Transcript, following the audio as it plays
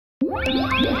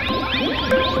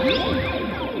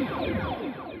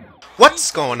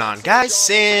What's going on, guys?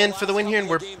 Cyn for the win here, and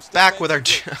we're back with our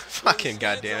fucking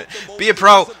goddamn it. Be a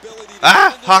pro.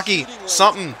 Ah, hockey,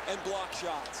 something.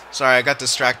 Sorry, I got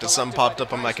distracted. Something popped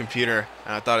up on my computer,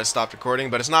 and I thought it stopped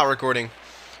recording, but it's not recording.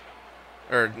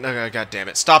 Or no, god damn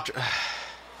it, stopped. All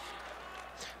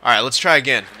right, let's try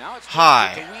again.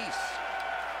 Hi.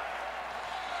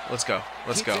 Let's go.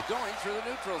 Let's go.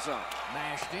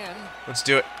 Let's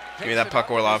do it. Give me that puck,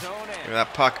 Orlov. Give me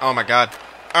that puck. Oh my god.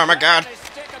 Oh my god.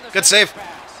 Good save.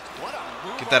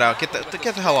 Get that out. Get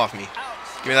the hell off me.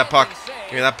 Give me that puck.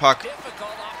 Give me that puck.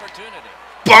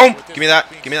 Boom! Give me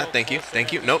that. Give me that. Thank you.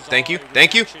 Thank you. Nope. Thank you.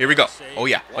 Thank you. Here we go. Oh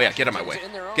yeah. Oh yeah. Get out of my way.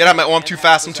 Get out of my. Oh, I'm too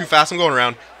fast. I'm too fast. I'm going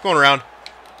around. Going around.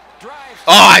 Oh,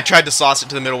 I tried to sauce it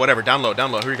to the middle. Whatever. Down low.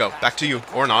 Down low. Here we go. Back to you.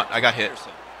 Or not. I got hit.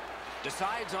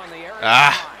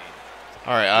 Ah.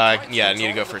 All right. Yeah. I need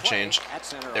to go for a change.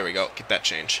 There we go. Get that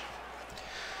change.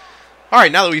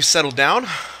 Alright, now that we've settled down,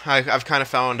 I've kind of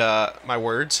found my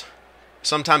words.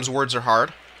 Sometimes words are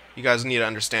hard. You guys need to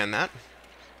understand that.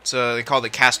 So they call it the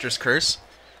caster's curse.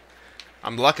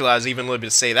 I'm lucky I was even able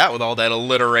to say that with all that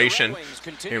alliteration.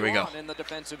 Here we go.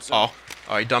 Oh,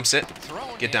 he dumps it.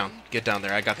 Get down. Get down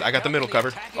there. I got the middle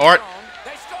covered. Alright.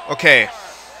 Okay.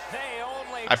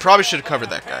 I probably should have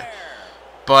covered that guy.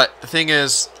 But the thing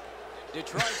is...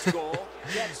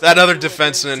 that other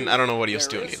defenseman, I don't know what he was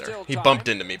doing either. He bumped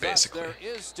into me, basically.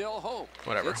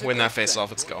 Whatever. Win that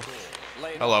face-off. Let's go.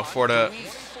 Hello,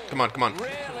 4-2. Come on, come on.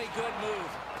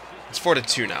 It's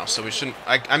 4-2 now, so we shouldn't...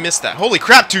 I missed that. Holy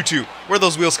crap, 2-2. Where are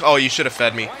those wheels... Oh, you should have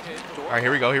fed me. Alright,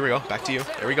 here we go, here we go. Back to you.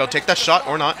 There we go. Take that shot,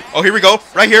 or not. Oh, here we go.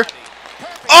 Right here.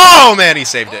 Oh, man, he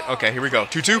saved it. Okay, here we go.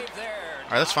 2-2. Alright,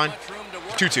 that's fine.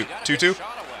 2-2. 2-2.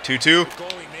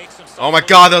 2-2. Oh, my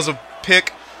God, that was a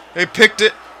pick. They picked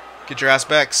it. Get your ass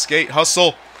back. Skate.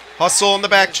 Hustle. Hustle on the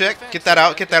back check. Get that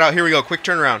out. Get that out. Here we go. Quick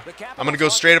turnaround. I'm going to go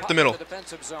straight up the middle.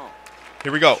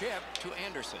 Here we go.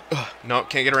 Ugh, no,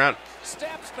 can't get around.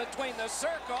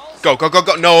 Go, go, go,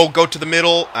 go. No, go to the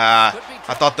middle. I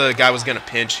thought the guy was going to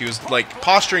pinch. He was, like,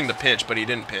 posturing the pinch, but he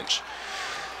didn't pinch.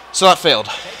 So that failed.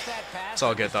 It's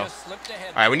all good, though. All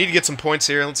right, we need to get some points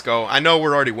here. Let's go. I know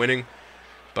we're already winning,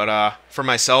 but for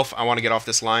myself, I want to get off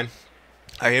this line.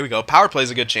 All right, here we go. Power play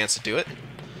is a good chance to do it.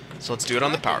 So let's do it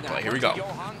on the power play. Here we go.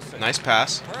 Nice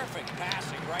pass.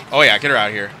 Oh, yeah, get her out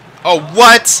of here. Oh,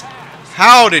 what?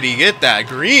 How did he get that?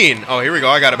 Green. Oh, here we go.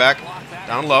 I got it back.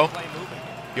 Down low.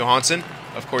 Johansson.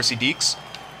 Of course, he deeks.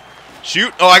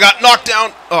 Shoot. Oh, I got knocked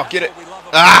down. Oh, get it.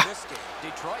 Ah.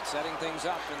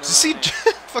 See,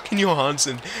 fucking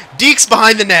Johansson. Deeks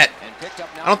behind the net.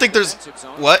 I don't think there's...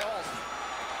 What?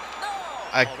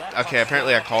 Okay,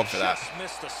 apparently I called for that.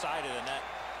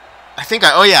 I think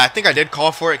I did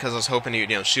call for it because I was hoping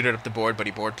he'd, shoot it up the board, but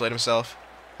he board played himself.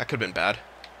 That could have been bad.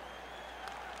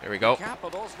 There we go.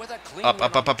 Up,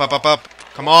 up, up, up, up, up, up.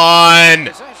 Come on!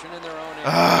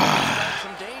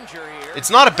 It's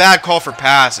not a bad call for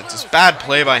pass. It's just bad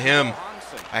play by him.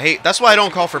 That's why I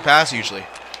don't call for pass usually.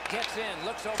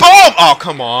 Boom! Oh,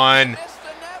 come on.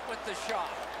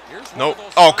 Nope.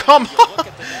 Oh, come on.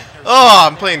 Oh,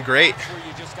 I'm playing great.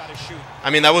 I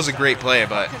mean, that was a great play,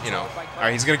 but,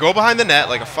 Alright, he's going to go behind the net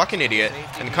like a fucking idiot.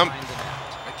 And come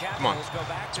on.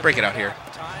 Let's break it out here.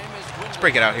 Let's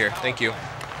break it out here. Thank you.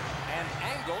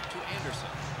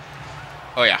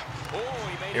 Oh, yeah.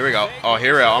 Here we go. Oh,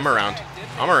 here we go. I'm around.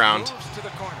 I'm around.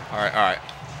 Alright, alright.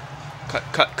 Cut,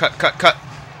 cut, cut, cut, cut.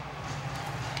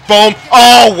 Boom.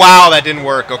 Oh, wow. That didn't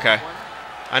work. Okay.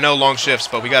 I know long shifts,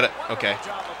 but we got it. Okay.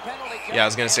 Yeah, I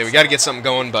was going to say, we got to get something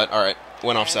going, but alright.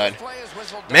 Went offside.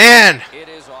 Man!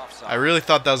 I really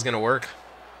thought that was going to work.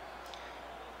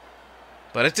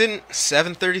 But it didn't.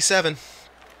 7:37.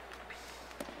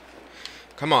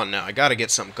 Come on now. I got to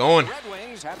get something going.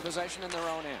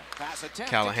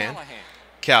 Callahan.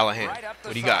 Callahan.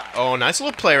 What do you got? Oh, nice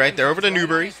little play right there over to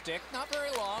Newbury.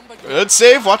 Good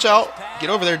save. Watch out. Get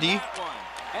over there, D.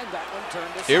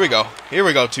 Here we go. Here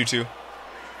we go. 2-2.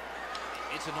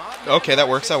 Okay, that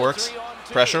works. That works.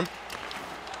 Pressure him.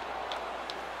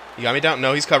 You got me down?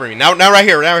 No, he's covering me. Now right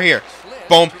here. Now right here.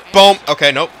 Boom. Boom.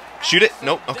 Okay, nope. Shoot it.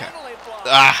 Nope. Okay.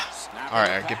 Ah.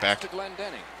 Alright, get back.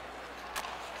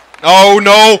 Oh,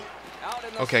 no.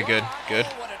 Okay, good. Good.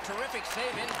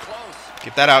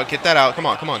 Get that out. Get that out. Come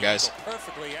on. Come on, guys.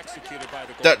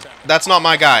 That's not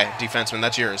my guy, defenseman.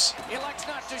 That's yours.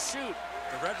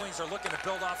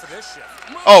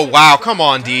 Oh, wow. Come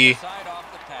on, D.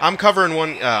 I'm covering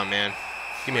one. Oh, man.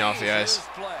 Get me off the ice.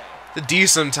 The D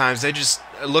sometimes, they just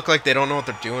look like they don't know what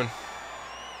they're doing.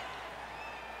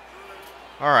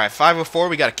 Alright, 5:04.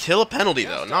 We got to kill a penalty,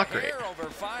 though. Not great.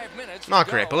 Not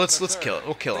great, but let's kill it.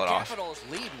 We'll kill it off.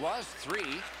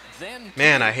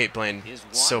 Man, I hate playing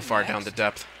so far down the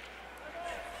depth.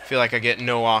 I feel like I get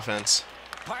no offense.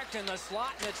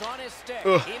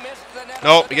 Ugh.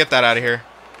 Nope, get that out of here.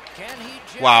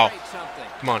 Wow.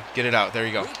 Come on, get it out. There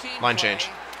you go. Line change.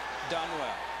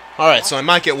 Alright, so I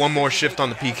might get one more shift on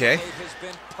the PK.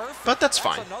 But that's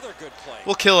fine.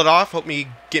 We'll kill it off. Hope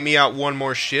get me out one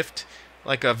more shift.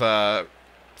 Like of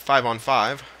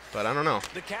 5-on-5. But I don't know.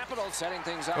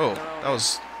 Oh, that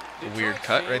was a weird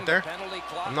cut right there.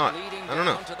 I don't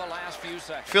know.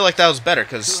 I feel like that was better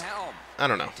because, I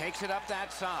don't know.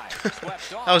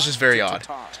 That was just very odd.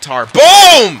 Tatar.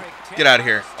 Boom! Get out of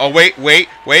here. Oh, wait.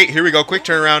 Here we go. Quick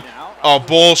turnaround. Oh,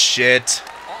 bullshit.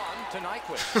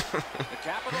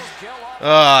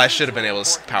 I should have been able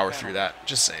to power through that.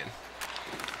 Just saying.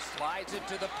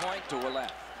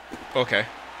 Okay.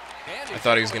 I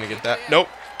thought he was going to get that. Nope.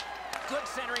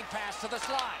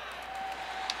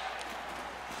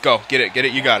 Go. Get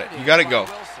it. You got it. You got it. Go.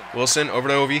 Wilson, over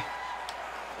to Ovi.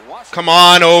 Come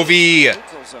on, Ovi.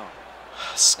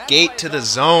 Skate to the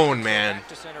zone, man.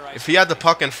 If he had the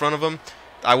puck in front of him,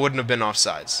 I wouldn't have been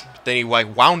offsides. But then he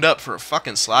like wound up for a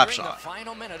fucking slap shot.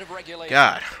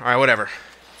 God. Alright, whatever.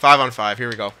 5-on-5. Here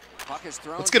we go.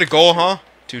 Let's get a goal, huh?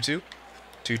 2-2.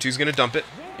 2-2's going to dump it.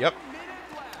 Yep.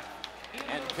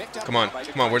 Come on.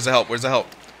 Where's the help?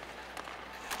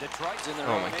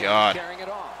 Oh, my God.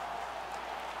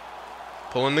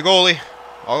 Pulling the goalie.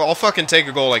 I'll fucking take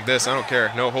a goal like this. I don't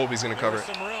care. No hope he's going to cover it.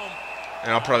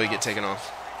 And I'll probably get taken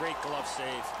off. Great glove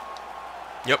save.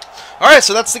 Yep. Alright,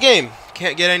 so that's the game.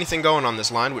 Can't get anything going on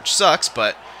this line, which sucks,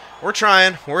 but we're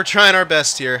trying. We're trying our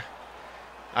best here.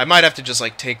 I might have to just,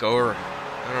 like, take over.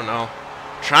 I don't know.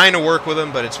 Trying to work with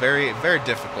him, but it's very, very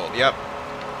difficult. Yep.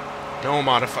 No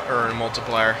modifier or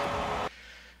multiplier.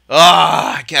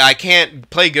 I can't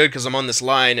play good because I'm on this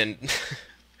line, and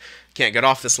can't get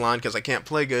off this line because I can't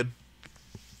play good.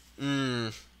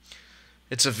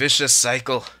 It's a vicious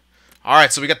cycle.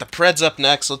 Alright, so we got the Preds up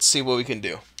next. Let's see what we can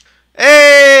do.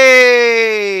 Hey!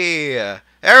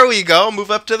 There we go.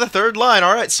 Move up to the third line.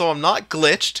 Alright, so I'm not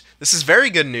glitched. This is very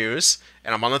good news.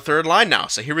 And I'm on the third line now.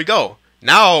 So here we go.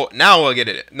 Now we'll get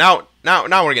it. Now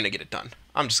we're going to get it done.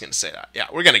 I'm just going to say that. Yeah,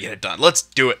 we're going to get it done. Let's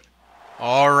do it.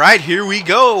 Alright, here we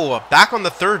go. Back on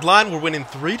the third line. We're winning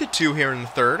 3-2 here in the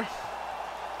third.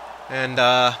 And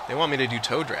they want me to do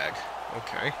toe drag.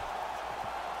 Okay.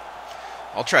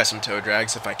 I'll try some toe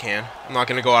drags if I can. I'm not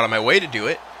going to go out of my way to do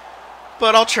it.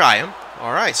 But I'll try them.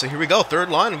 Alright, so here we go. Third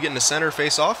line. I'm getting the center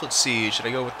face off. Let's see. Should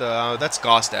I go with the... that's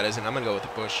Gostad, isn't it? I'm going to go with the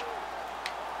push.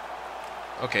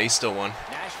 Okay, he's still won.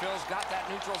 Nashville's got that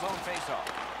neutral zone face-off.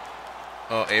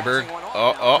 Oh, Aberg.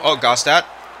 Oh, Gostad.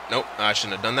 Nope, I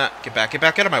shouldn't have done that. Get back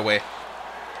out of my way.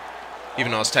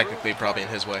 Even though it's technically probably in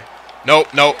his way.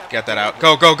 Nope. Get that out.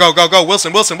 Go.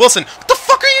 Wilson. What the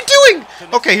fuck are you doing?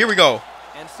 Okay, here we go.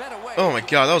 Oh my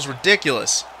god, that was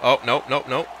ridiculous. Oh, nope.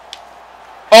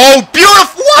 Oh,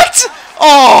 beautiful. What?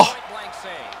 Oh.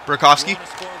 Burakovsky.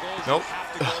 Nope.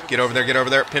 Ugh, get over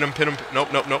there. Pin him.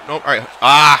 Nope. All right.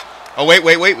 Ah. Oh, wait.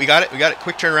 We got it.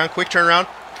 Quick turnaround.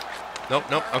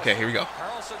 Nope. Okay, here we go.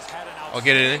 I'll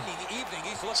get it in.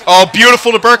 Oh,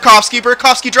 beautiful to Burakovsky.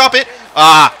 Burakovsky, drop it.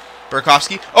 Ah.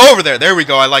 Burakovsky. Over there. There we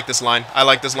go. I like this line.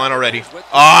 Already.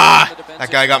 Ah.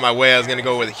 That guy got my way. I was going to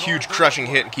go with a huge crushing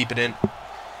hit and keep it in.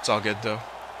 It's all good, though.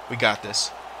 We got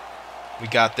this.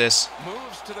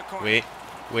 Wait.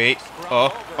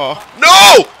 Oh.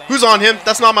 No! Who's on him?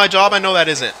 That's not my job. I know that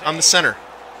isn't. I'm the center.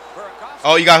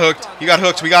 Oh, you got hooked. We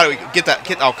got it. Get that.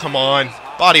 Oh, come on.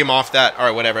 Body him off that. All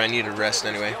right, whatever. I need a rest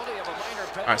anyway.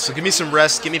 All right, so give me some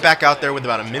rest. Get me back out there with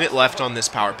about a minute left on this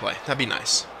power play. That'd be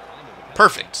nice.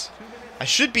 Perfect. I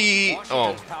should be...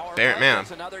 oh, man.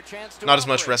 Not as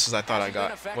much rest as I thought I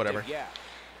got. Whatever. Here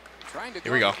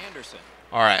we go.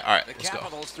 All right. Let's go.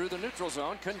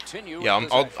 Yeah,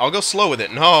 I'll go slow with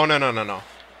it. No.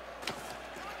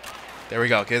 There we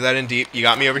go. Get that in deep. You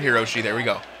got me over here, Oshie. There we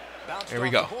go.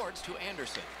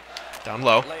 Down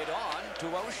low.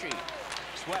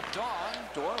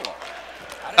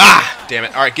 Ah, damn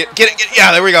it. All right, get it.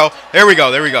 Yeah, there we go.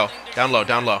 Down low.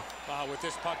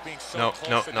 No.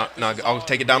 I'll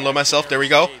take it down low myself. There we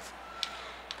go.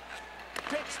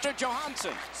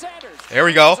 There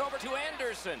we go.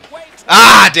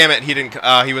 Ah, damn it. He didn't.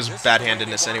 He was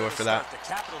bad-handedness anyway for that.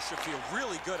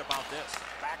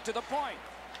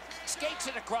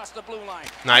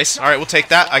 Nice. All right, we'll take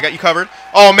that. I got you covered.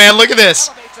 Oh, man, look at this.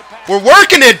 We're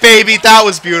working it, baby. That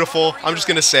was beautiful. I'm just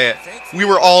going to say it. We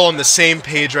were all on the same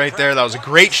page right there. That was a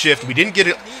great shift. We didn't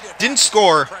Didn't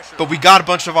score, but we got a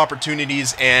bunch of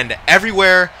opportunities, and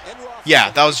everywhere, yeah,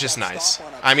 that was just nice.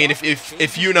 I mean,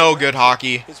 if you know good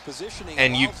hockey,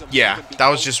 and yeah, that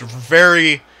was just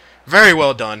very, very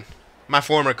well done. My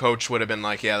former coach would have been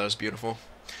like, yeah, that was beautiful.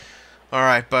 All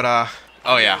right, but,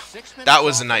 oh yeah, that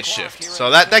was a nice shift. So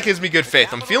that gives me good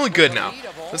faith. I'm feeling good now.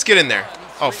 Let's get in there.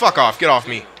 Oh, fuck off. Get off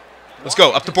me. Let's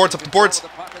go. Up the boards, up the boards.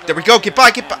 There we go. Get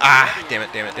by, get by. Ah, damn it,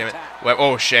 damn it, damn it.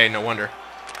 Oh, Shea, no wonder.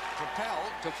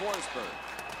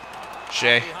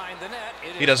 Shea.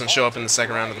 He doesn't show up in the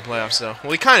second round of the playoffs, so.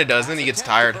 Well, he kind of does. Then he gets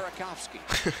tired.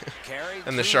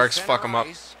 And the Sharks fuck him up.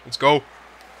 Let's go.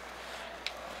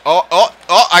 Oh, oh,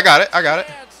 oh, I got it. I got it.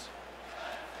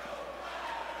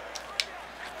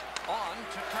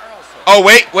 Oh,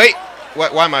 wait, wait.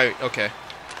 Why am I? Okay.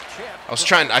 I was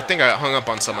trying. I think I got hung up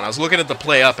on someone. I was looking at the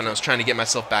play up, and I was trying to get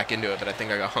myself back into it, but I think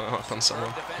I got hung up on someone.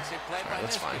 All right,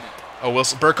 that's fine. Oh,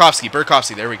 Wilson.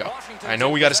 Burakovsky. There we go. I know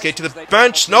we got to skate to the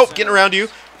bench. Nope, getting around you.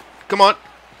 Come on.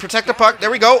 Protect the puck.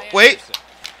 There we go. Wait.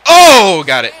 Oh,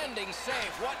 got it.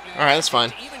 All right, that's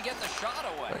fine.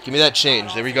 All right, give me that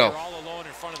change. There we go.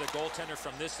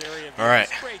 All right.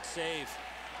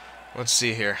 Let's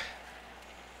see here.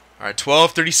 All right,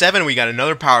 12:37. We got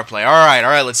another power play. All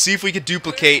right. Let's see if we could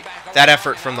duplicate that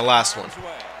effort from the last one.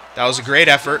 That was a great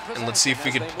effort, and let's see if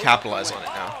we could capitalize on it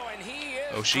now.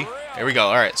 Oshie. There we go.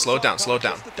 All right, slow it down, slow it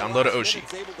down. Down low to Oshie.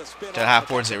 To the half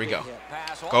boards. There we go.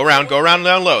 Go around,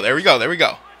 down low. There we go, there we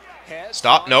go.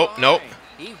 Stop. Nope, nope.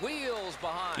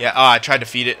 Yeah, I tried to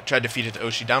feed it. Tried to feed it to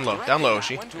Oshie. Down low,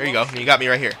 Oshie. There you go. You got me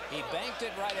right here.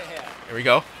 There we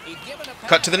go.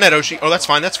 Cut to the net, Oshie. Oh, that's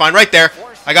fine. That's fine. Right there.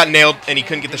 I got nailed, and he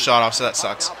couldn't get the shot off, so that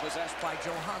sucks.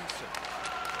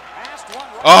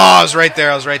 Oh, I was right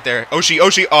there.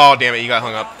 Oshie. Oh, damn it. You got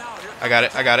hung up. I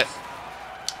got it.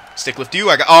 Stick lift you.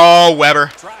 Oh,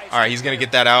 Weber. All right, he's going to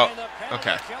get that out.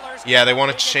 Okay. Yeah, they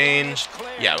want to change.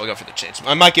 Yeah, we'll go for the change.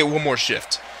 I might get one more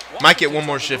shift.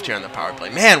 Here on the power play.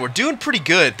 Man, we're doing pretty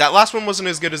good. That last one wasn't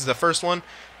as good as the first one,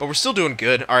 but we're still doing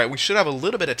good. All right, we should have a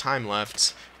little bit of time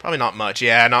left. Probably not much.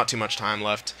 Yeah, not too much time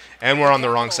left. And we're on the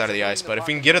wrong side of the ice, but if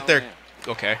we can get it there...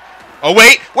 Okay. Oh,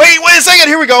 wait a second.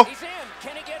 Here we go.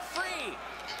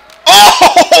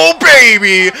 Oh,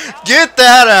 baby! Get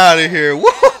that out of here.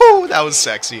 Woohoo! That was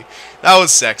sexy. I'm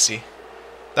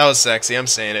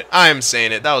saying it. I am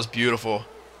saying it. That was beautiful.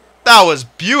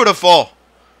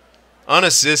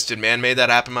 Unassisted, man. Made that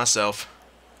happen myself.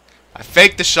 I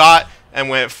faked the shot and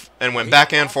went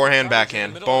backhand, forehand,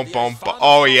 backhand. Boom, boom, boom.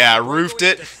 Oh, yeah. Roofed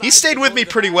it. He stayed with me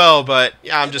pretty well, but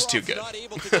yeah, I'm just too good.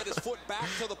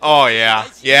 Oh, yeah.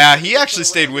 Yeah, he actually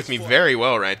stayed with me very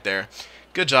well right there.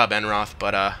 Good job, Enroth,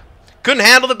 but couldn't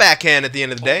handle the backhand at the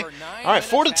end of the day. All right,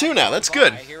 4-2 now. That's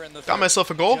good. Got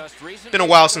myself a goal. Been a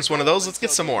while since one of those. Let's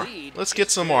get some more.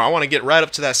 I want to get right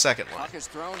up to that second line.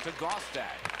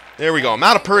 There we go. I'm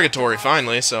out of purgatory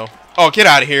finally, so... Oh, get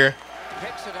out of here.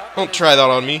 Don't try that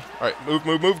on me. All right,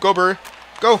 move. Go, Burr.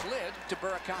 Go.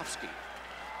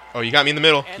 Oh, you got me in the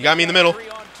middle.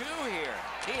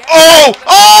 Oh!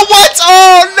 Oh, what?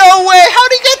 Oh, no way.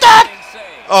 How'd he get that?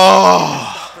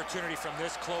 Oh.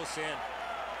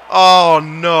 Oh,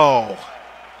 no.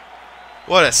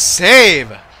 What a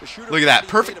save. Look at that.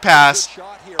 Perfect pass.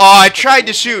 Oh, I tried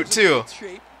to shoot, too.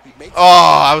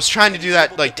 Oh, I was trying to do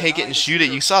that, like, take it and shoot it.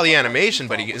 You saw the animation,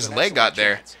 but his leg got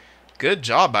there. Good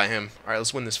job by him. All right,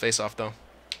 let's win this face-off, though.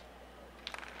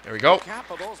 There we go.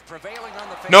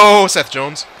 No, Seth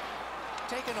Jones.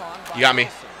 You got me.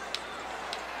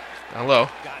 Down low.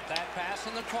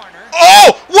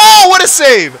 Oh! Whoa, what a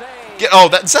save! Is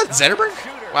that Zetterberg?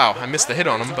 Wow, I missed the hit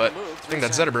on him, but I think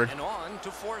that's Zetterberg.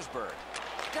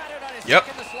 Yep.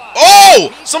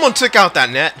 Oh! Someone took out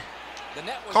that net.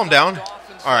 Calm down.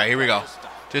 All right, here we go.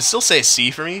 Did it still say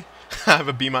C for me? I have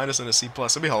a B- and a C+.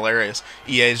 It'd be hilarious.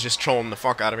 EA is just trolling the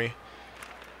fuck out of me.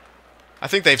 I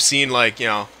think they've seen, like, you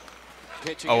know...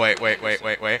 Oh, wait. Oh,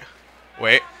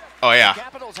 yeah.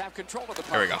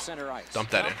 There we go. Dump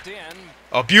that in.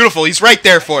 Oh, beautiful. He's right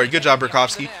there for it. Good job,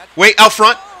 Burakovsky. Wait, out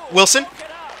front. Wilson.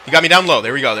 You got me down low.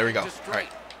 There we go. All right.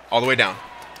 All the way down.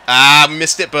 Ah,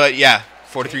 missed it, but yeah.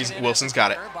 43. Wilson's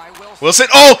got it. Wilson.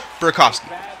 Oh! Burakovsky.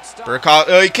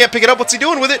 He can't pick it up. What's he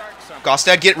doing with it?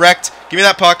 Gostad, get wrecked. Give me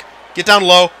that puck. Get down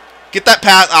low. Get that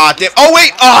pass. Ah, damn. Oh,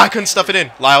 wait. Ah, I couldn't stuff it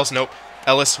in. Lyles, nope.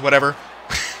 Ellis, whatever.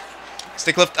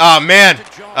 Stick lift. Ah, man.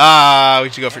 We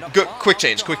should go for good. Quick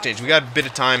change. We got a bit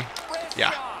of time.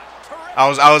 Yeah.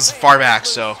 I was far back,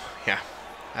 so yeah.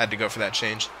 I had to go for that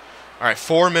change. All right,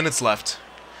 4 minutes left.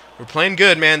 We're playing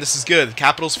good, man. This is good. The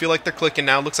Capitals feel like they're clicking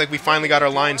now. Looks like we finally got our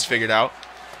lines figured out.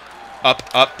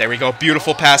 Up. There we go.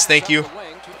 Beautiful pass. Thank you.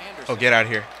 Oh, get out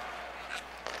of here.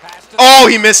 Oh,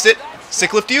 he missed it.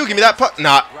 Stick lift you. Give me that puck.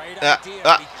 Nah. Give me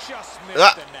that.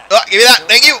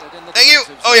 Thank you. Thank you.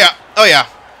 Oh, yeah. Oh, yeah.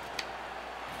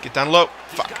 Get down low.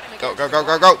 Fuck. Go, go, go,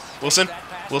 go, go. Wilson.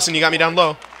 Wilson, you got me down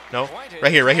low. No.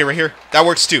 Right here, right here, right here. That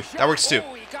works too. That works too.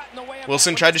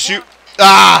 Wilson tried to shoot.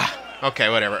 Ah! Okay,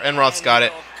 whatever. Enroth's got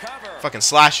it. Fucking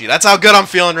slashy. That's how good I'm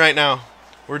feeling right now.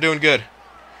 We're doing good.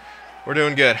 We're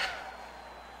doing good.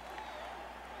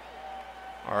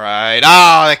 Alright.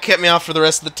 Ah, that kept me off for the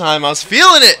rest of the time. I was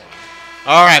feeling it.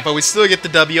 Alright, but we still get the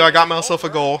W. I got myself a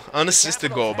goal.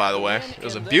 Unassisted goal, by the way. It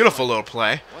was a beautiful little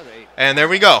play. And there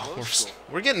we go.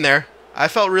 We're getting there. I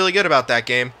felt really good about that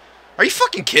game. Are you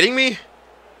fucking kidding me?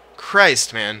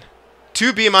 Christ, man.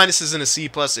 2 B- and a C+.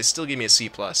 They still give me a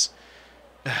C+.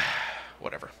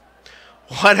 Whatever.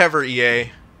 Whatever,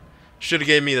 EA. Should have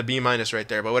gave me the B- right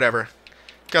there, but whatever.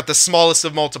 Got the smallest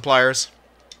of multipliers.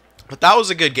 But that was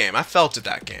a good game. I felt it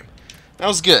that game. That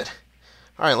was good.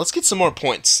 Alright, let's get some more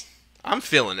points. I'm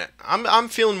feeling it. I'm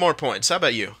feeling more points. How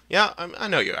about you? Yeah, I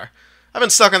know you are. I've been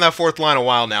stuck on that 4th line a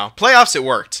while now. Playoffs, it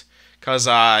worked. Because,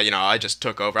 you know, I just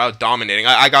took over. I was dominating.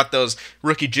 I got those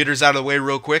rookie jitters out of the way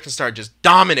real quick and started just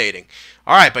dominating.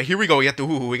 Alright, but here we go.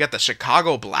 We got the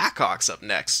Chicago Blackhawks up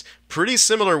next. Pretty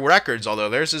similar records, although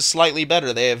theirs is slightly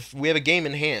better. We have a game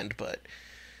in hand, but...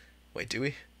 Wait, do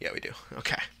we? Yeah, we do.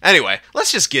 Okay. Anyway,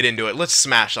 let's just get into it. Let's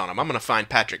smash on him. I'm going to find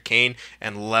Patrick Kane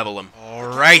and level him.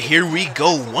 Alright, here we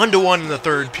go. 1-1 in the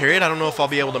 3rd period. I don't know if I'll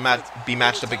be able to be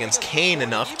matched up against Kane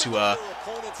enough to,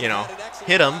 you know,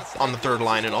 hit him on the 3rd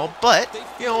line and all. But,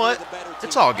 you know what?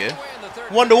 It's all good.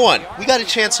 1-1. We got a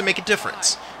chance to make a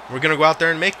difference. We're going to go out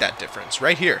there and make that difference.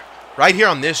 Right here. Right here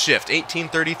on this shift.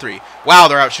 18-33. Wow,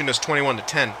 they're out shooting us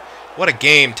 21-10. What a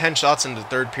game. 10 shots into the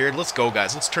 3rd period. Let's go,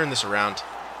 guys. Let's turn this around.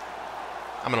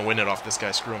 I'm going to win it off this guy.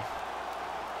 Screw him.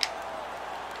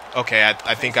 Okay,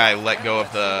 I think I let go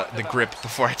of the grip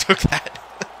before I took that.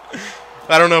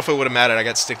 I don't know if it would have mattered. I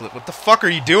got stick lip. What the fuck are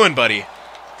you doing, buddy?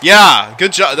 Yeah,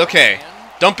 good job. Okay.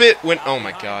 Dump it when... Oh,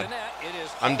 my God.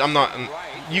 I'm not...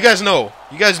 you guys know.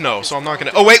 You guys know, so I'm not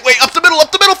going to... Oh, wait. Up the middle.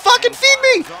 Up the middle. Fucking feed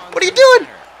me. What are you doing?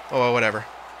 Oh, whatever.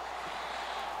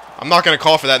 I'm not going to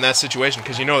call for that in that situation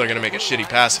because you know they're going to make a shitty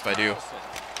pass if I do.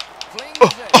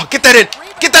 Oh, get that in.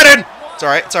 Get that in. It's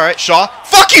alright, it's alright. Shaw.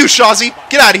 Fuck you, Shawzy!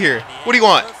 Get out of here. What do you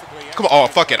want? Come on. Oh,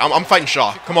 fuck it. I'm fighting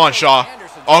Shaw. Come on, Shaw.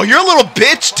 Oh, you're a little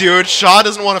bitch, dude. Shaw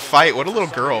doesn't want to fight. What a little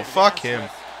girl. Fuck him.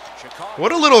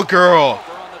 What a little girl.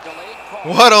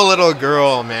 What a little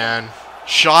girl, man.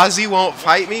 Shawzy won't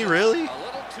fight me? Really?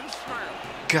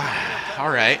 God.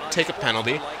 Alright. Take a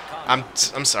penalty. I'm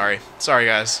sorry. Sorry,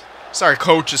 guys. Sorry,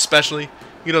 coach, especially.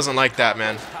 He doesn't like that,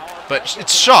 man. But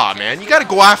it's Shaw, man. You gotta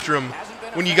go after him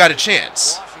when you got a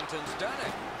chance.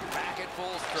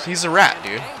 He's a rat,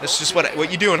 dude. That's just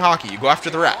what you do in hockey. You go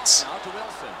after the rats.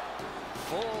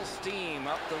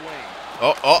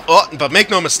 Oh, but make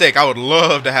no mistake, I would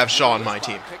love to have Shaw on my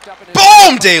team.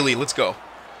 Boom, Daly. Let's go. All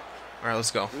right,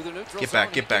 let's go. Get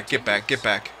back, get back, get back, get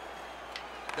back.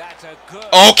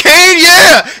 Oh, Kane,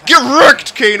 yeah! Get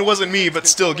wrecked, Kane. It wasn't me, but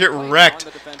still, get wrecked.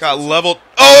 Got leveled.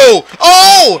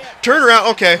 Oh! Turn around.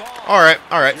 Okay. All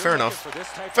right. Fair enough.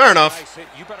 Fair enough.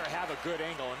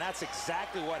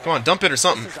 Come on, dump it or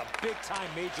something.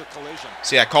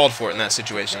 See, I called for it in that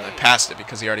situation. I passed it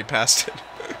because he already passed it.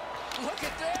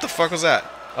 What the fuck was that?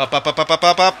 Up.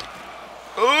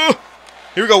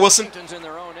 Here we go, Wilson.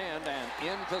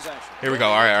 Here we go.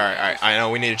 All right. I know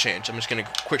we need a change. I'm just going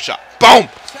to quick shot. Boom!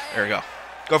 There we go.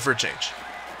 Go for a change.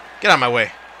 Get out of my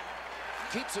way.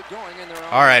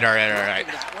 All right.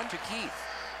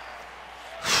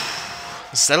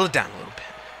 Let's settle it down a little bit.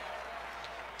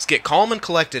 Let's get calm and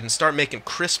collected and start making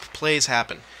crisp plays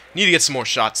happen. Need to get some more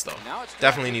shots, though.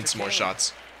 Definitely need some more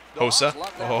shots. Hossa.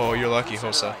 Oh, you're lucky,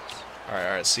 Hossa. All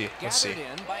right. Let's see.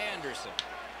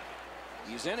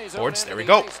 Boards. There we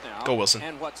go. Go, Wilson.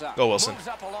 Go, Wilson.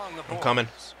 I'm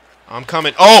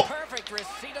coming. Oh!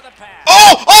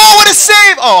 What a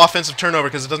save! Oh, offensive turnover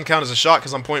because it doesn't count as a shot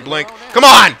because I'm point blank. Come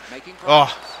on!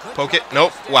 Oh, poke it.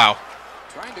 Nope. Wow.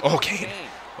 Oh, Kane.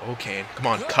 Oh, Kane. Come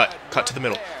on, cut. Cut to the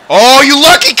middle. Oh, you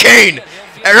lucky Kane!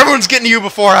 Everyone's getting to you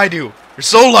before I do. You're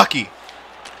so lucky.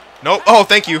 Nope. Oh,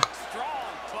 thank you.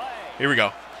 Here we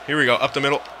go. Up the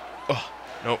middle. Oh,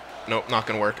 nope, not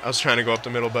going to work. I was trying to go up the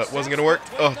middle, but wasn't going to work.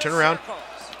 Oh, turn around.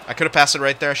 I could have passed it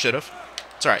right there. I should have.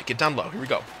 It's all right. Get down low. Here we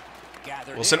go.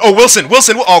 Wilson. Oh, Wilson.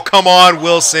 Oh, come on,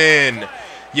 Wilson.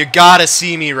 You got to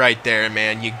see me right there,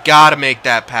 man. You got to make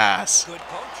that pass.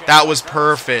 That was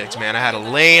perfect, man. I had a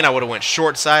lane. I would have went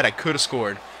short side. I could have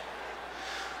scored.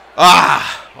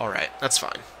 All right. That's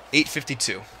fine.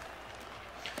 8:52.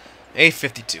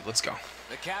 8:52. Let's go.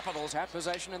 The Capitals have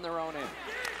possession in their own end.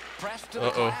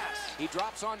 Uh-oh. He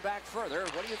drops on back further.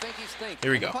 What do you think he's thinking?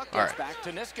 Here we go. All right.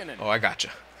 Oh, I gotcha.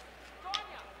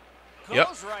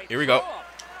 Yep. Here we go.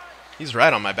 He's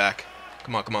right on my back.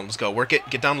 Come on, come on. Let's go. Work it.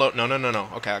 Get down low. No, no, no, no.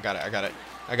 Okay, I got it. I got it.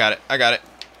 I got it. I got it.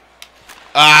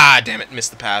 Ah, damn it.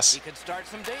 Missed the pass. He could start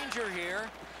some danger here.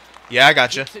 Yeah, I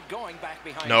gotcha.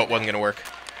 No, it wasn't going to work.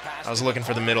 I was looking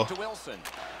for the middle.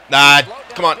 Nah,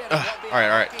 come on. All right,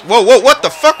 all right. Whoa, whoa, what the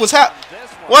fuck was happening?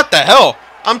 What the hell?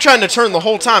 I'm trying to turn the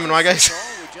whole time, and my guys...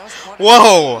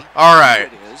 Whoa! All right.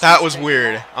 That was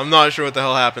weird. I'm not sure what the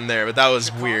hell happened there, but that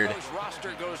was weird.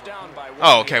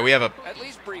 Oh, okay, we have a...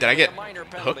 Did I get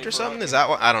hooked or something? Is that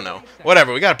what? I don't know.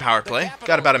 Whatever, we got a power play.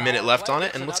 Got about a minute left on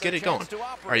it, and let's get it going.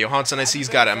 All right, Johansson, I see he's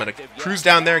got it. I'm going to cruise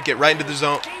down there, get right into the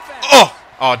zone. Oh!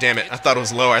 Oh, damn it. I thought it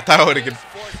was low. I thought I would have...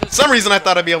 For some reason, I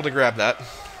thought I'd be able to grab that.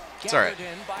 It's all right.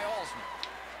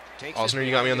 Osner, you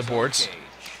got me on the boards.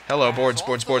 Hello, boards,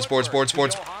 boards, boards, boards, boards,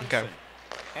 boards. Okay.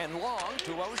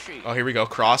 Oh, here we go.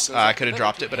 Cross. I could have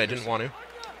dropped it, but I didn't want to.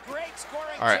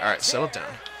 All right. Settle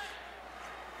down.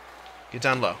 Get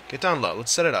down low. Get down low.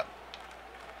 Let's set it up.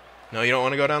 No, you don't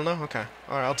want to go down low? Okay.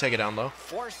 All right, I'll take it down low.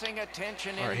 All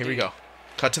right, here we go.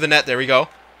 Cut to the net. There we go.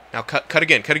 Now cut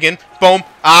again. Cut again. Boom.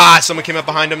 Ah, someone came up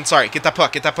behind him. Sorry. Get that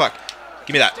puck. Get that puck.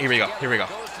 Give me that. Here we go. Here we go.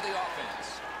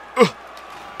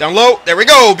 Down low. There we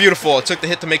go. Beautiful. I took the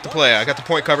hit to make the play. I got the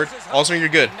point covered. Also, you're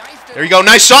good. There you go.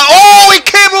 Nice shot. Oh, he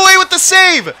came away with the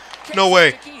save. No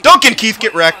way. Duncan Keith,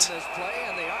 get wrecked.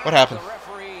 What happened?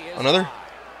 Another?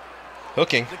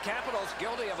 Hooking.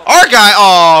 Our guy.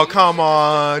 Oh, come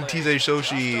on. Tizay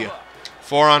Shoshi.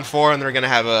 4-on-4, and they're going to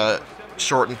have a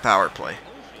shortened power play.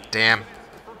 Damn.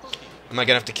 Am I going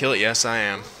to have to kill it? Yes, I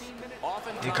am.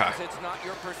 Okay.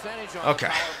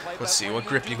 Okay. Let's see. What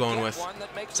grip you going with?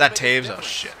 Is that Taves? Oh,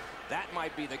 shit. That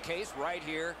might be the case right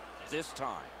here this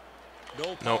time.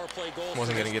 Nope.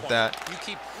 Wasn't going to get that.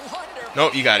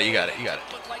 Nope, you got it. You got it. You got it.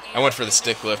 I went for the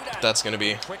stick lift, but that's going to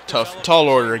be tough. Tall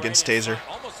order against Taser.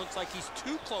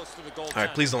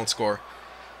 Alright, please don't score.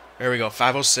 There we go.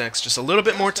 5:06. Just a little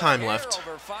bit more time left.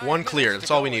 One clear.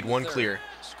 That's all we need. One clear.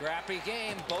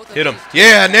 Hit him.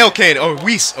 Yeah, nail cane. Oh,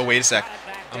 Weiss. Oh, wait a sec.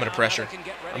 I'm going to pressure.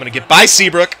 I'm going to get by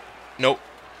Seabrook. Nope.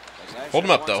 Hold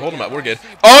him up, though. Hold him up. We're good.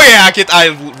 Oh, yeah.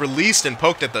 I released and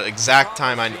poked at the exact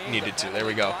time I needed to. There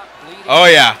we go. Oh,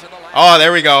 yeah. Oh,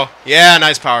 there we go. Yeah,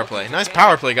 nice power play. Nice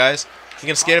power play, guys. You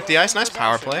going to skate up the ice? Nice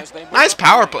power play. Nice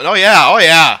power play. Oh, yeah. Oh,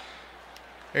 yeah.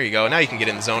 There you go. Now you can get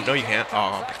in the zone. No, you can't.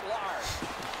 Oh, okay.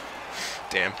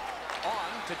 Damn.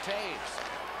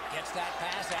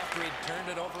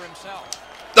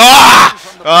 Ah!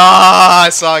 Ah! I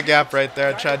saw a gap right there.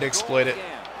 I tried to exploit it.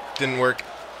 Didn't work.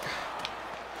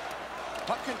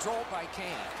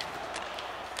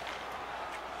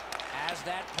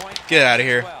 Get out of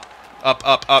here. Up,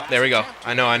 up, up. There we go.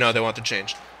 I know. They want the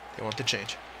change. They want the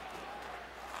change.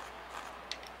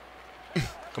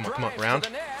 Come on, come on. Round.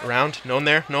 Round. No one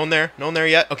there. No one there. No one there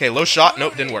yet. Okay, low shot.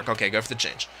 Nope, didn't work. Okay, go for the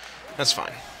change. That's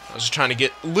fine. I was just trying to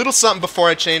get a little something before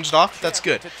I changed off. That's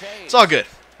good. It's all good.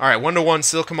 All right, 1-1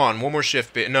 still. Come on. One more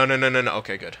shift. No.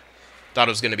 Okay, good. Thought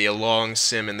it was going to be a long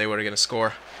sim and they were going to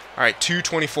score. All right,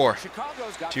 2:24.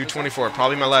 2:24.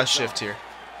 Probably my last shift here.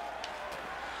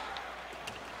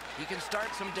 He can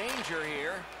start some danger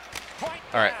here.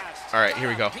 All right, here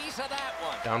we go.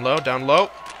 Down low, down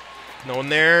low. No one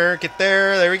there. Get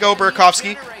there. There we go,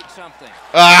 Burakovsky.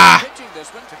 Ah!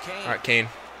 All right, Kane.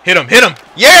 Hit him, hit him.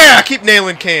 Yeah, keep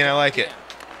nailing Kane. I like it.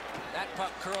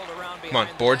 Come on,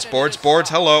 boards, boards, boards.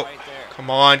 Hello.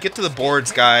 Come on, get to the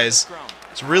boards, guys.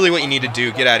 It's really what you need to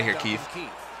do. Get out of here, Keith.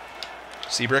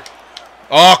 Seabrook.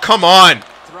 Oh, come on.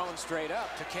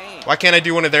 Why can't I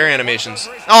do one of their animations?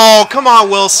 Oh, come on,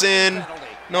 Wilson.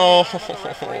 No.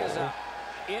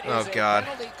 Oh, God.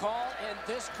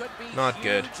 Not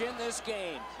good.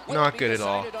 Not good at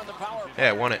all. Yeah,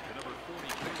 I won it.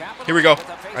 Here we go. All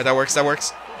right, that works. That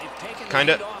works.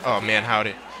 Kinda. Oh, man,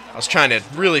 howdy. I was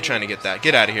really trying to get that.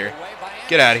 Get out of here.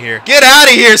 Get out of here. Get out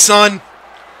of here, son.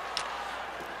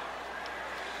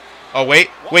 Oh, wait.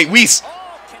 Wait, Weiss.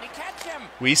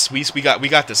 Weiss, we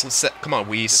got this. Let's set. Come on,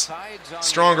 Weiss.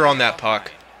 Stronger on that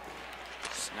puck.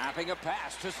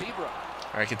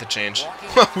 All right, get the change.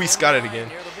 Weiss got it again.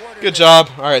 Good job.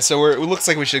 All right, so it looks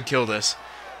like we should kill this.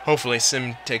 Hopefully,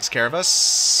 Sim takes care of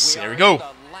us. There we go.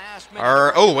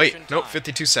 Oh, wait. Nope,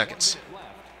 52 seconds.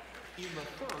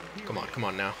 Come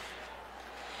on now.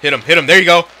 Hit him, hit him. There you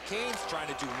go.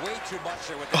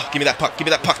 Oh, give me that puck. Give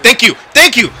me that puck. Thank you.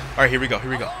 Thank you. All right, here we go. Here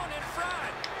we go.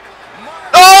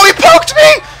 Oh, he poked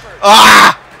me.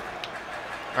 Ah.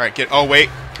 All right, get. Oh, wait.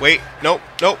 Nope.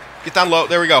 Get down low.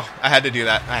 There we go. I had to do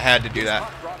that.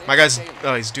 My guy's.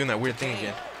 Oh, he's doing that weird thing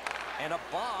again.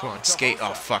 Come on, skate.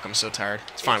 Oh, fuck, I'm so tired.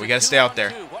 It's fine, we gotta stay out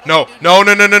there. No, no,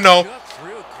 no, no, no, no.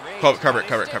 Cover it, cover it,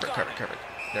 cover it, cover it, cover it.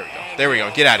 There we go. There we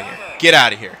go. Get out of here. Get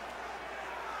out of here.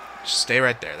 Just stay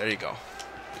right there. There you go.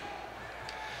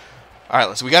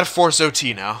 Alright, we gotta force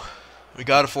OT now. We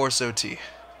gotta force OT.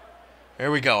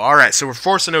 There we go. Alright, so we're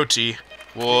forcing OT.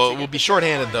 We'll be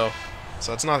shorthanded, though.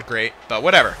 So it's not great, but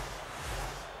whatever.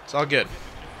 It's all good.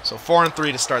 So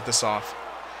 4-3 to start this off.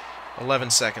 11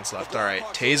 seconds left. All right,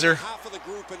 Taser.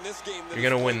 You're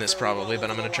going to win this probably, but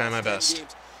I'm going to try my best.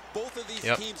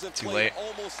 Yep, too late.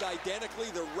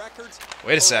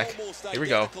 Wait a sec. Here we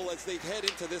go.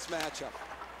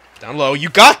 Down low. You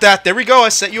got that. There we go. I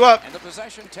set you up.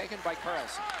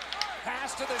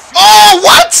 Oh,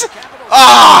 what?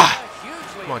 Ah!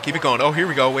 Come on, keep it going. Oh, here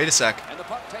we go. Wait a sec.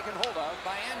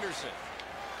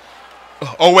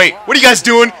 Oh, wait. What are you guys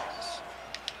doing?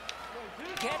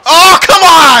 Oh, come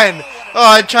on!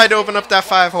 Oh, I tried to open up that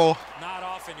 5-hole.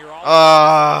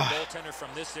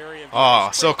 Oh,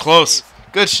 so close.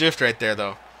 Good shift right there,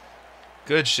 though.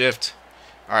 Good shift.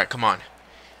 All right, come on.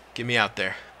 Get me out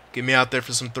there. Get me out there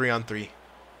for some 3-on-3.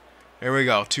 There we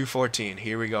go. 2-14.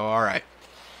 Here we go. All right.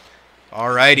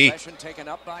 All righty.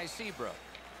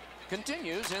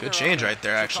 Good change right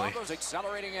there, actually.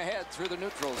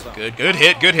 Good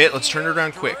hit, good hit. Let's turn it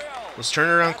around quick. Let's turn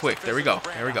it around quick. There we go.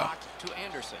 There we go.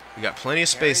 We got plenty of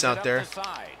space out there.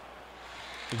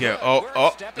 We go.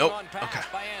 Oh, nope. Okay.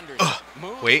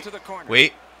 Wait,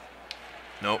 wait.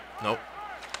 Nope, nope.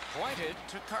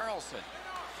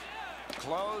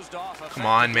 Come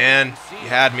on, man. You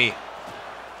had me.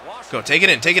 Go, take it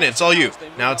in, take it in. It's all you.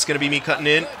 Now it's going to be me cutting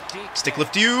in. Stick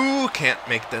lift you. Can't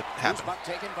make that happen.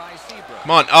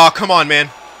 Come on. Oh, come on, man.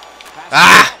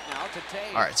 Ah!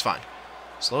 All right, it's fine.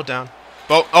 Slow it down.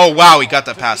 Oh, wow, he got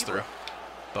that pass through.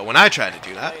 But when I tried to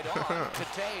do that...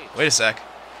 Wait a sec.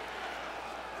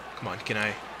 Come on, can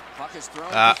I...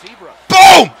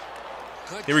 Boom!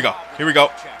 Here we go. Here we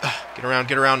go. Get around,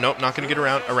 get around. Nope, not going to get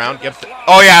around. Around. Yep.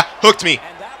 Oh, yeah. Hooked me.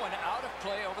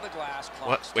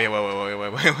 What? Wait,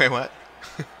 what?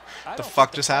 The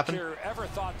fuck just happened?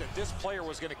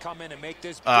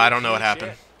 I don't know what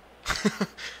happened.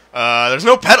 There's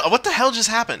no pedal. What the hell just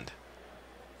happened?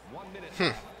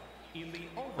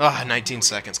 19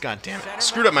 seconds. God damn it.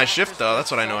 Screwed up my shift, though.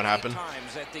 That's what I know what happened.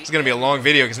 It's going to be a long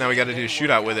video because now we got to do a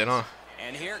shootout with it, huh?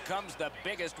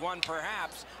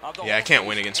 Yeah, I can't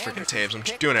win against freaking Taves. I'm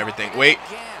just doing everything. Wait.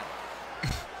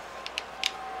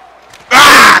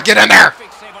 Ah! Get in there!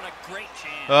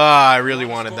 I really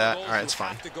wanted that. All right, it's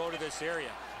fine.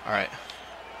 All right.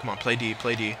 Come on, play D,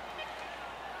 play D.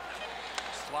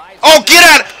 Oh, get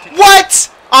out!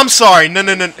 What? I'm sorry. No,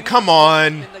 no, no. Come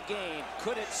on.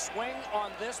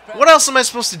 What else am I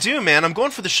supposed to do, man? I'm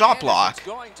going for the shot block.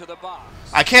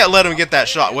 I can't let him get that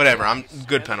shot. Whatever. I'm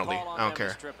good penalty. I don't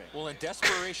care.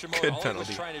 Good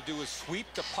penalty.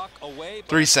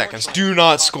 3 seconds. Do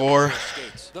not score.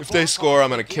 If they score, I'm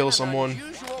going to kill someone.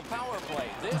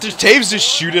 Does Taves just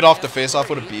shoot it off the face-off?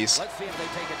 What a beast.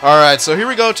 Alright, so here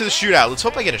we go to the shootout. Let's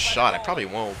hope I get a shot. I probably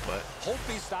won't, but...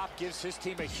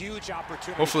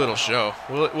 hopefully it'll show.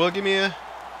 Will it give me a...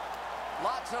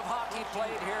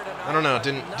 I don't know.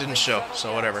 Didn't show,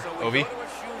 so whatever. Ovi?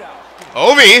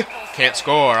 Ovi! Can't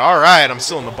score. Alright, I'm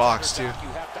still in the box, too.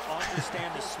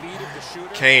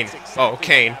 Kane. Oh,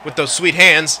 Kane. With those sweet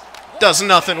hands. Does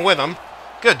nothing with them.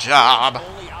 Good job.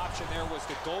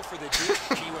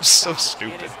 So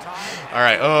stupid.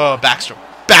 Alright, oh, Backstrom.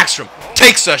 Backstrom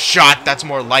takes a shot. That's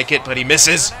more like it, but he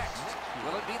misses.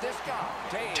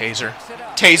 Taser.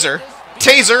 Taser.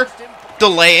 Taser.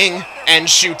 Delaying and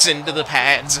shoots into the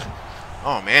pads.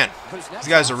 Oh, man. These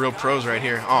guys are real pros right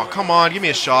here. Oh, come on. Give me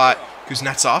a shot.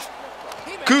 Kuznetsov.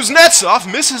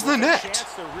 Kuznetsov misses the net.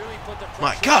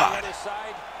 My God.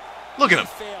 Look at him.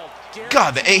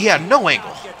 God, he had no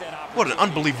angle. What an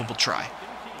unbelievable try.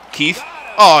 Keith.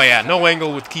 Oh, yeah. No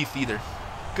angle with Keith either.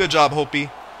 Good job, Hopi.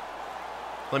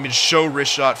 Let me just show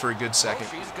wrist shot for a good second.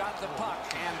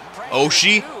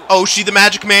 Oshie. Oshie, the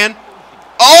magic man.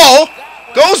 Oh!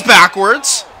 Goes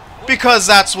backwards. Because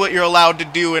that's what you're allowed to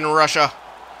do in Russia.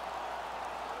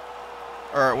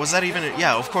 Or was that even...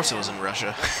 yeah, of course it was in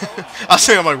Russia. I was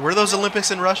thinking, I'm like, were those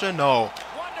Olympics in Russia? No.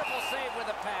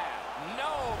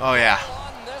 Oh, yeah.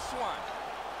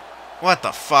 What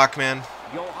the fuck, man?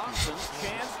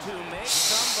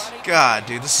 God,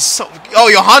 dude, this is so... oh,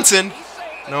 Johansson!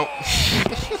 Nope.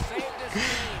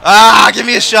 Ah, give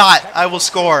me a shot. I will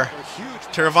score.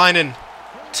 Teravainen.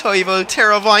 Toivo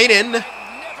Teravainen.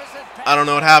 I don't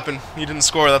know what happened. He didn't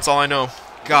score. That's all I know.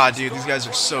 God, dude, these guys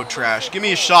are so trash. Give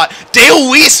me a shot. Dale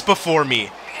Weiss before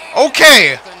me.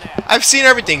 Okay. I've seen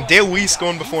everything. Dale Weiss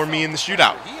going before me in the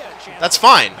shootout. that's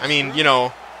fine. I mean, you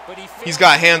know, he's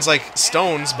got hands like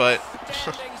stones, but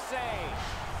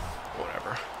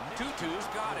whatever.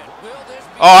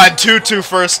 Oh, I had 2-2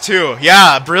 first, too.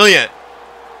 Yeah, brilliant.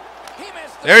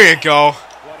 There you go.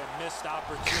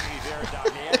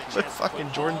 Put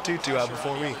fucking Jordan Tutu out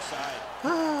before me.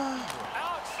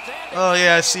 Oh,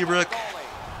 yeah, Seabrook.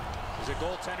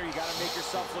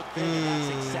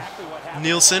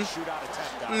 Nielsen.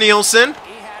 Nielsen.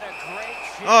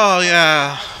 Oh,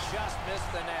 yeah.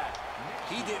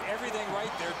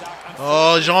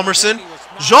 Oh, Jalmerson.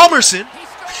 Jalmerson.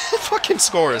 Fucking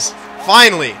scores.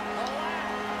 Finally.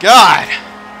 God.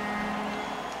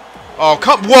 Oh,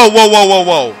 come. Whoa, whoa, whoa, whoa,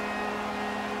 whoa.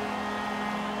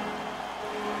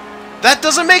 That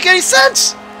doesn't make any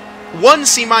sense. 1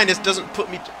 C- doesn't put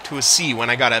me to a C when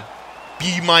I got a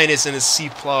B- and a C+.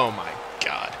 Oh, my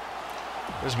God.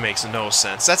 This makes no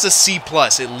sense. That's a C+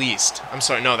 at least. I'm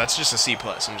sorry. No, that's just a C+.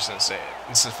 I'm just going to say it.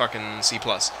 It's a fucking C+.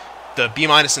 The B-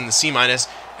 and the C-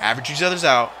 average each other's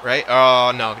out, right?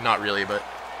 Oh, no, not really, but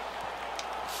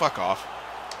fuck off.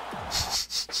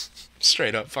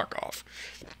 Straight up, fuck off.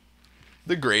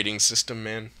 The grading system,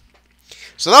 man.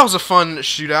 So that was a fun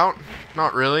shootout.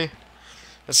 Not really.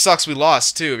 It sucks we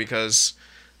lost, too, because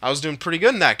I was doing pretty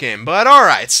good in that game. But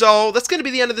alright, so that's going to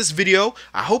be the end of this video.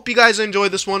 I hope you guys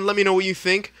enjoyed this one. Let me know what you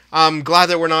think. I'm glad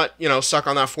that we're not, you know, stuck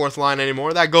on that 4th line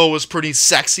anymore. That goal was pretty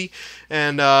sexy.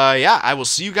 And, yeah, I will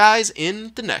see you guys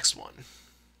in the next one.